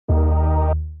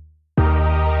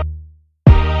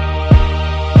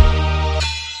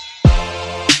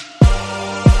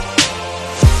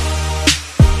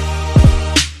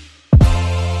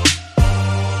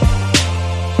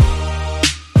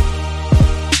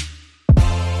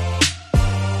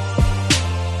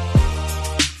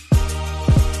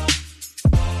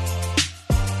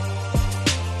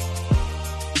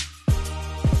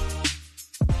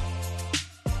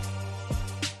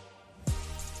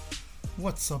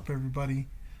What's up, everybody?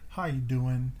 How you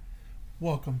doing?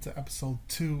 Welcome to episode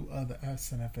 2 of the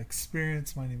S&F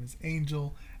Experience. My name is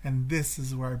Angel, and this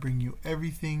is where I bring you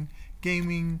everything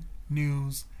gaming,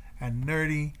 news, and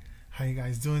nerdy. How you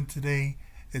guys doing today?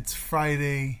 It's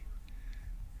Friday.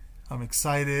 I'm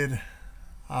excited.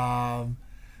 I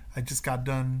just got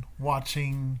done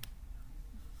watching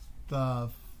the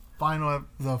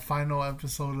final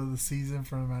episode of the season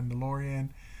for The Mandalorian,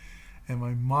 and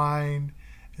my mind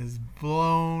is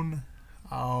blown.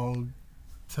 I'll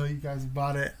tell you guys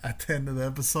about it at the end of the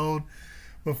episode.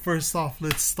 But first off,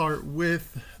 let's start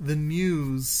with the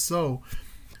news. So,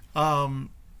 if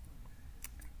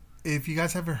you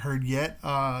guys haven't heard yet,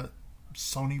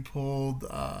 Sony pulled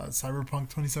Cyberpunk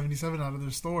 2077 out of their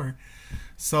store.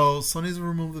 So Sony's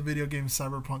removed the video game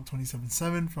Cyberpunk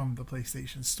 2077 from the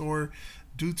PlayStation Store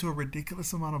due to a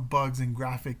ridiculous amount of bugs and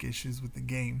graphic issues with the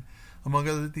game, among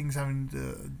other things having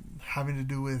to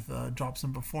do with drops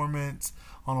in performance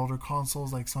on older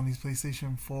consoles like Sony's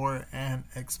PlayStation 4 and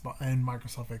Xbox and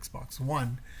Microsoft Xbox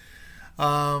One.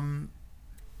 To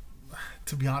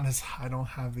be honest, I don't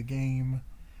have the game.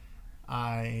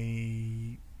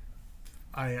 I've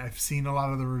seen a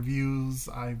lot of the reviews.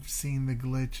 I've seen the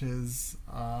glitches.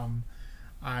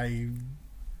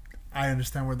 I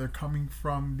understand where they're coming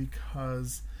from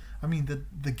because, I mean,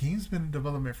 the game's been in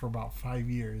development for about 5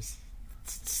 years.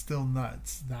 It's still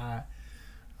nuts that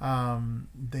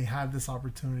they had this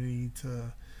opportunity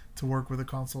to work with a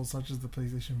console such as the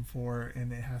PlayStation 4,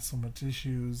 and it has so much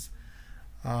issues.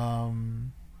 I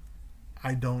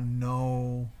don't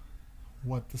know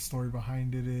what the story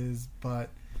behind it is, but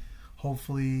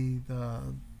hopefully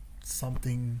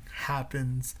something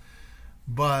happens.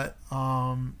 But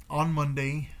on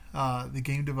Monday, the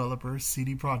game developer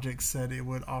CD Projekt said it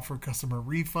would offer customer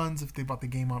refunds if they bought the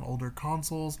game on older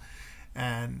consoles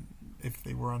and if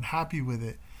they were unhappy with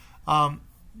it.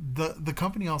 The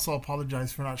company also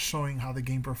apologized for not showing how the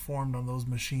game performed on those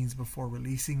machines before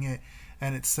releasing it,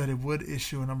 and it said it would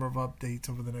issue a number of updates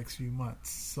over the next few months.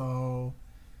 So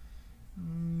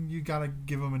you gotta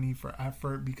give them an E for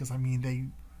effort, because I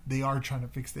mean they are trying to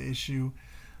fix the issue.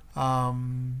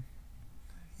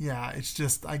 Yeah, it's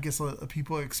just, I guess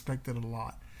people expected a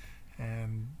lot,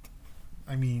 and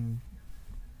I mean,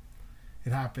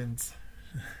 it happens.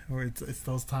 Or it's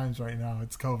those times right now.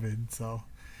 It's COVID. So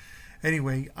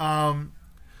anyway, on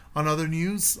other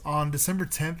news, on December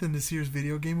 10th in this year's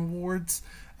Video Game Awards,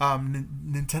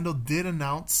 Nintendo did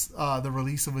announce the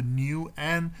release of a new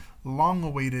and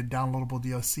long-awaited downloadable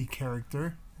DLC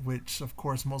character, which of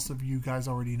course most of you guys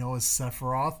already know is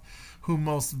Sephiroth, who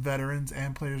most veterans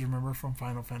and players remember from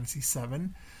Final Fantasy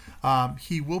VII.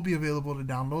 He will be available to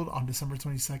download on December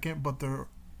 22nd, but there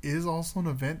is also an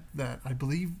event that I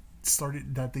believe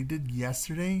that they did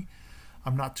yesterday.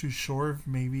 I'm not too sure if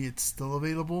maybe it's still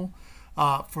available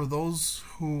for those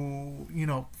who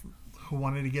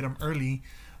wanted to get them early,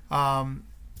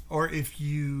 or if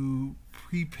you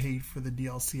prepaid for the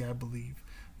DLC, I believe.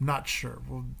 I'm not sure.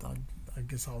 Well, I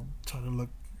guess I'll try to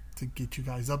look to get you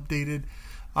guys updated.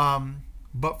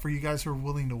 But for you guys who are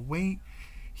willing to wait,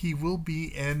 he will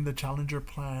be in the Challenger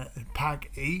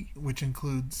Pack 8, which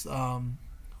includes, of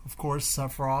course,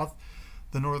 Sephiroth,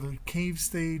 the Northern Cave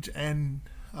stage, and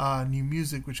new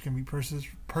music, which can be purchased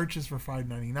for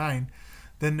 $5.99.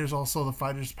 Then there's also the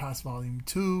Fighters Pass Volume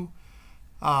 2,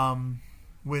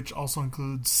 which also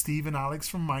includes Steve and Alex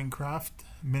from Minecraft,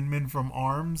 Min Min from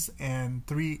ARMS, and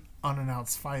 3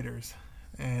 unannounced fighters.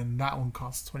 And that one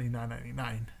costs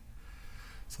 $29.99.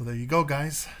 So there you go,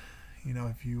 guys.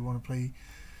 If you want to play.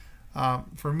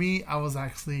 For me, I was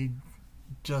actually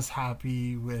just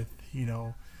happy with,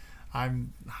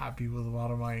 I'm happy with a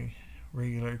lot of my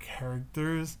regular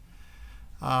characters.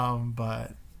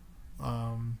 But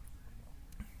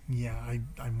yeah,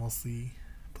 I mostly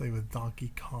play with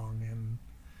Donkey Kong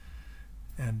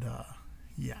and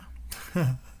yeah.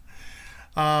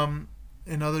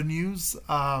 In other news,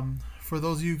 for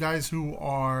those of you guys who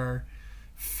are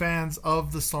fans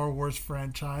of the Star Wars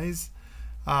franchise,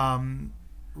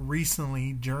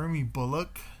 recently Jeremy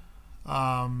Bulloch,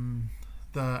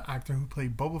 the actor who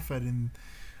played Boba Fett in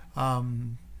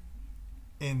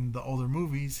the older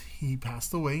movies, he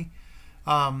passed away.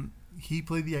 He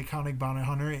played the iconic bounty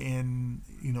hunter in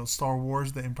Star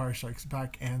Wars: The Empire Strikes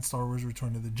Back and Star Wars: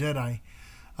 Return of the Jedi.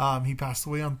 He passed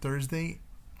away on Thursday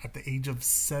at the age of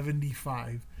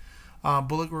 75.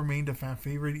 Bullock remained a fan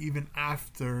favorite even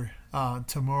after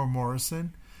Tamora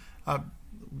Morrison,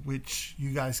 which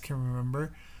you guys can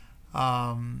remember,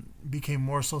 became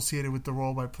more associated with the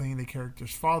role by playing the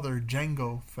character's father,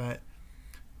 Jango Fett,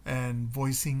 and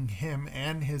voicing him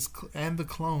and the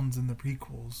clones in the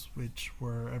prequels, which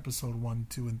were episode 1,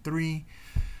 2, and 3,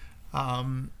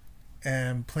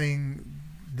 and playing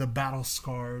the battle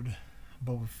scarred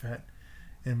Boba Fett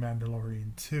in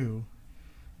Mandalorian 2.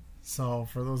 So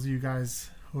for those of you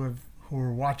guys who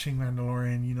are watching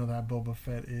Mandalorian, you know that Boba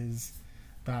Fett is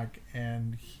back,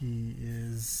 and he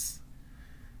is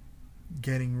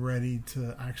getting ready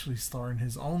to actually star in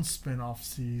his own spin-off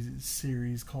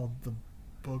series called The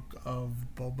Book of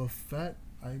Boba Fett,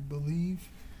 I believe,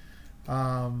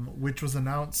 which was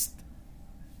announced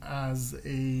as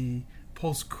a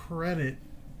post-credit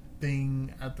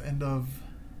thing at the end of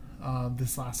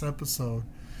this last episode,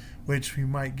 which we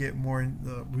might get more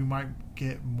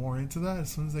into that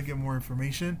as soon as I get more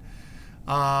information.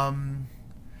 Now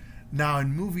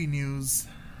in movie news,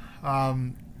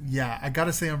 I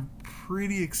gotta say I'm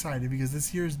pretty excited because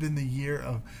this year has been the year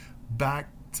of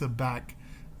back-to-back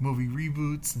movie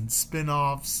reboots and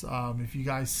spin-offs. If you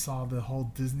guys saw the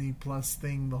whole Disney Plus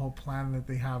thing, the whole plan that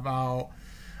they have out,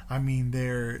 I mean,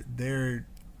 they're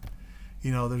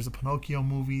there's a Pinocchio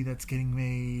movie that's getting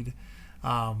made,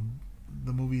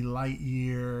 the movie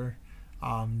Lightyear,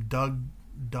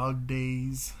 Dog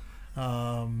Days.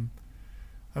 I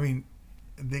mean,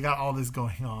 they got all this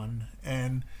going on,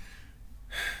 and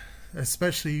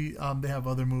especially they have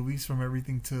other movies, from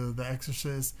everything to The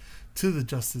Exorcist to the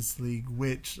Justice League,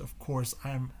 which of course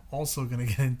I'm also going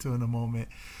to get into in a moment.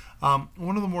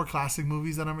 One of the more classic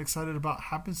movies that I'm excited about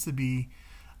happens to be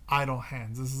Idle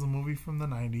Hands. This is a movie from the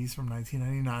 90s, from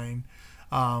 1999,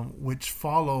 which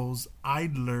follows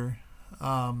idler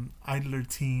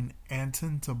teen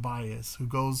Anton Tobias, who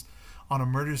goes on a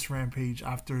murderous rampage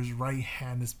after his right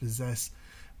hand is possessed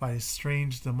by a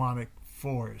strange demonic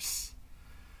force.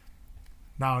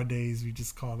 Nowadays we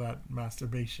just call that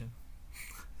masturbation.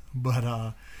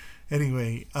 But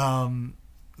anyway,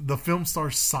 the film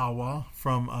stars Sawa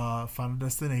from Final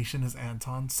Destination as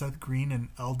Anton, Seth Green and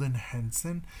Eldon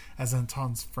Henson as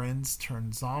Anton's friends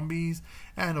turned zombies,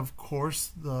 and of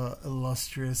course the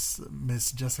illustrious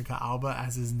Miss Jessica Alba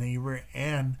as his neighbor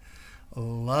and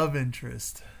love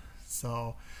interest.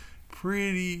 So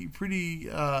pretty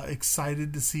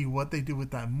excited to see what they do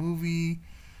with that movie.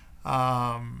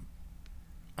 I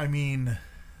mean,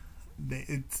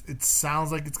 it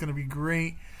sounds like it's going to be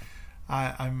great.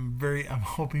 I'm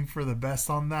hoping for the best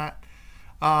on that.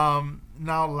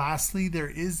 Now, lastly, there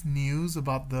is news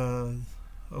about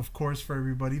of course, for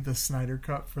everybody, the Snyder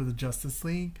Cut for the Justice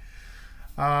League.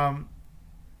 Due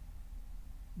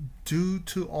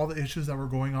to all the issues that were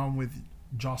going on with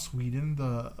Joss Whedon,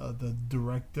 the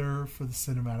director for the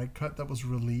cinematic cut that was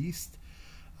released,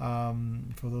 for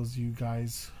those of you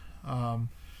guys who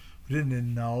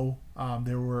didn't know,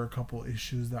 there were a couple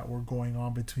issues that were going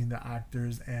on between the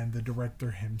actors and the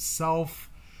director himself.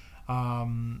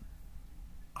 On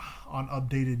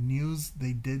updated news,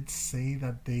 they did say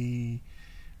that they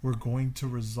were going to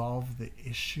resolve the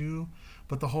issue,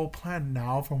 but the whole plan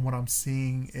now, from what I'm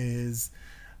seeing, is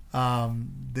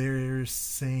they're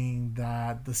saying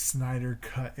that the Snyder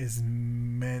Cut is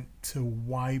meant to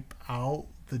wipe out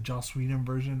the Joss Whedon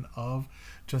version of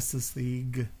Justice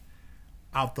League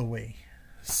out the way.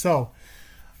 So,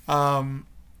 I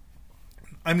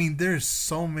mean, there's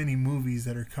so many movies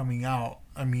that are coming out.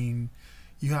 I mean,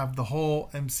 you have the whole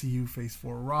MCU Phase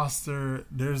 4 roster.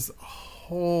 There's a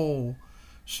whole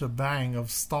shebang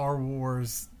of Star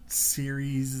Wars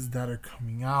series that are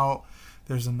coming out.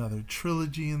 There's another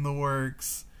trilogy in the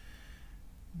works.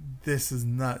 This is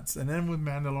nuts. And then with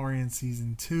Mandalorian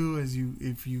Season 2,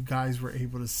 if you guys were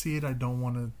able to see it, I don't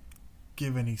want to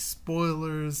give any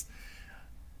spoilers.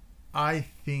 I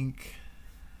think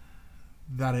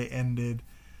that it ended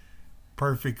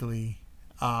perfectly.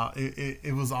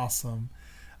 It was awesome.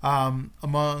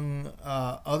 Among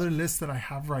other lists that I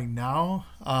have right now,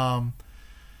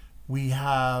 we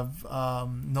have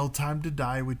No Time to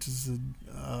Die, which is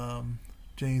a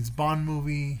James Bond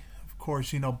movie. Of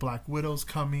course, Black Widow's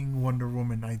coming. Wonder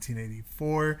Woman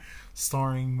 1984,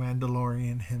 starring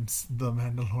the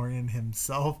Mandalorian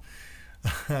himself.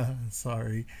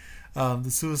 Sorry. The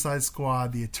Suicide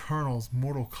Squad, The Eternals,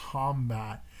 Mortal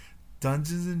Kombat,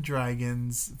 Dungeons and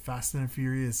Dragons, Fast and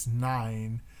Furious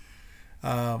 9,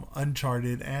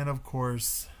 Uncharted, and of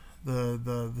course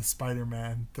the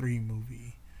Spider-Man 3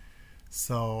 movie.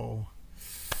 So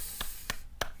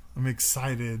I'm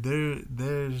excited.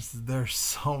 There's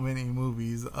so many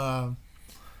movies.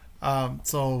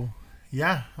 So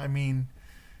yeah, I mean,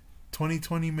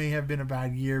 2020 may have been a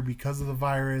bad year because of the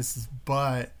virus,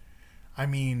 but I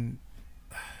mean,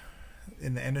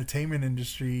 in the entertainment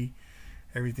industry,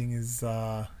 everything is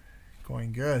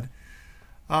going good.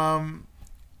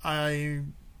 other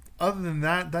than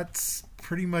that, that's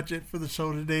pretty much it for the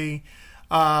show today.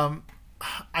 I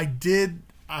did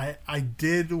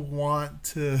want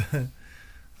to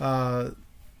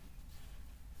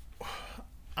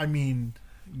I mean,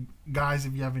 guys,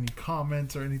 if you have any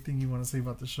comments or anything you want to say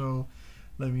about the show,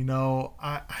 let me know.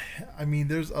 I mean,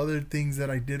 there's other things that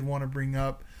I did want to bring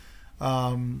up.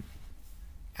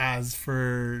 As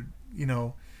for,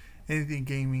 anything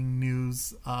gaming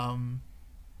news, I'm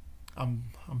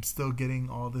still getting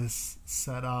all this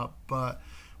set up, but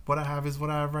what I have is what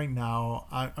I have right now.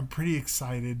 I'm pretty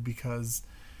excited because,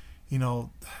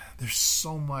 there's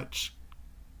so much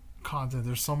content.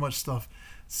 There's so much stuff.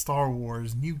 Star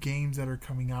Wars, new games that are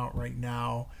coming out right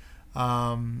now.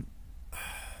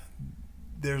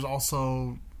 There's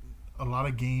also a lot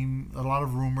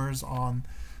of rumors on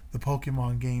the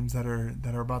Pokemon games that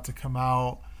are about to come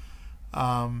out.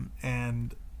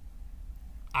 And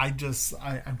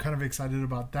I'm kind of excited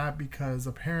about that because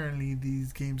apparently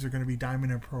these games are going to be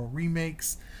Diamond and Pearl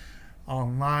remakes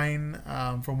online.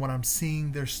 From what I'm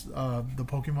seeing, there's the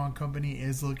Pokemon company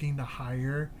is looking to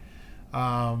hire.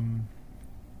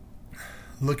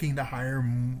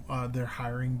 They're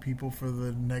hiring people for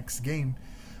the next game.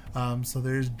 So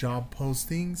there's job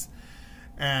postings,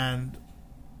 and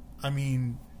I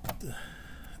mean,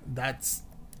 that's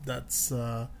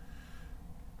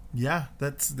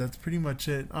pretty much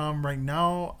it. Right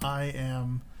now I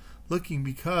am looking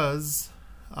because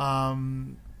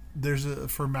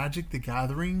for Magic the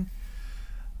Gathering,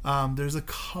 there's a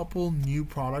couple new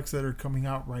products that are coming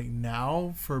out right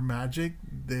now for Magic.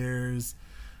 There's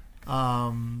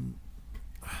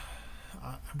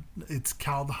it's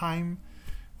Kaldheim,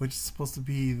 which is supposed to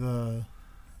be I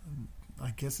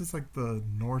guess it's like the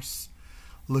Norse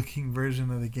looking version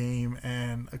of the game,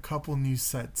 and a couple new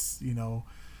sets,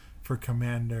 for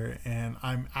Commander. And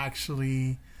I'm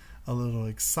actually a little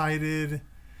excited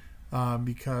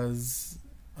because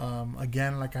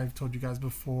again, like I've told you guys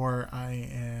before, I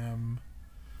am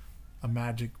a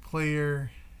Magic player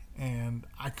and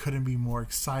I couldn't be more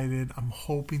excited. I'm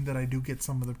hoping that I do get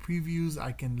some of the previews.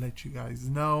 I can let you guys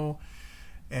know,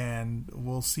 and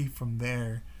we'll see from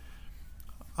there.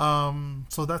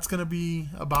 So that's going to be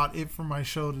about it for my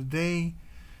show today.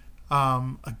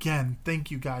 Again,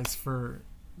 thank you guys for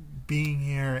being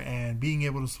here and being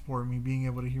able to support me, being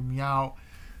able to hear me out.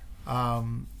 I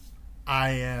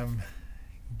am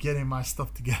getting my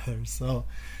stuff together. So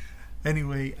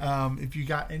anyway, if you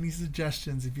got any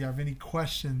suggestions, if you have any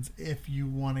questions, if you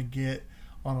want to get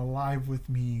on a live with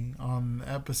me on the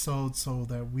episode so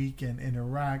that we can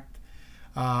interact,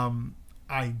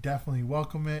 I definitely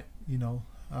welcome it. You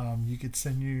could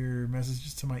send your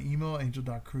messages to my email,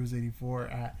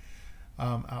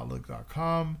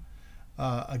 angel.cruz84@outlook.com.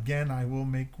 Again, I will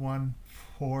make one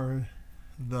for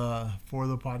the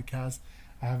podcast.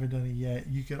 I haven't done it yet.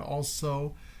 You could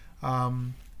also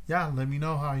let me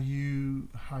know how you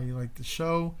like the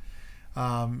show,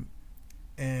 and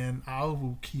I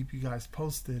will keep you guys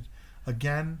posted.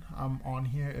 Again, I'm on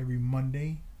here every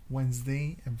Monday,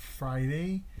 Wednesday, and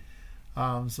Friday.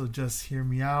 So just hear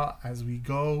me out as we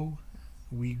go.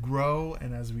 We grow,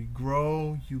 and as we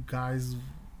grow, you guys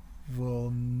will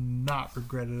not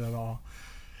regret it at all.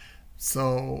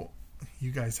 So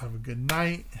you guys have a good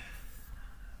night.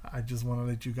 I just want to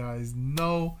let you guys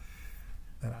know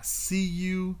that I see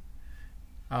you.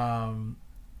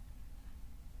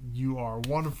 You are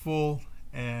wonderful,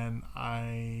 and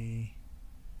I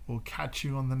will catch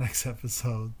you on the next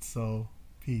episode. So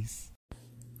peace.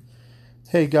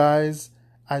 Hey guys,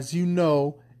 as you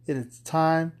know, it is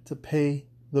time to pay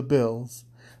the bills.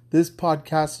 This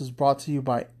podcast is brought to you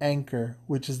by Anchor,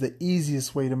 which is the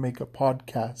easiest way to make a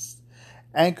podcast.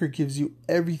 Anchor gives you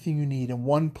everything you need in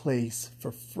one place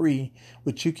for free,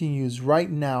 which you can use right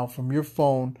now from your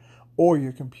phone or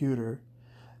your computer.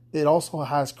 It also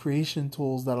has creation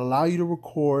tools that allow you to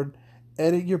record,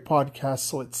 edit your podcast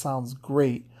so it sounds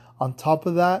great. On top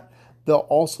of that, they'll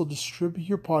also distribute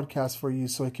your podcast for you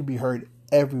so it can be heard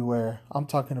everywhere. I'm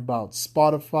talking about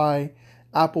Spotify,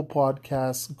 Apple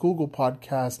Podcasts, Google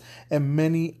Podcasts, and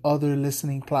many other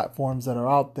listening platforms that are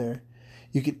out there.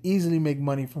 You can easily make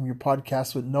money from your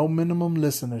podcast with no minimum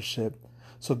listenership.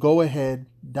 So go ahead,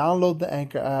 download the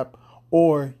Anchor app,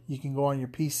 or you can go on your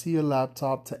PC or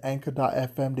laptop to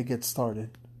anchor.fm to get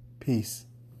started. Peace.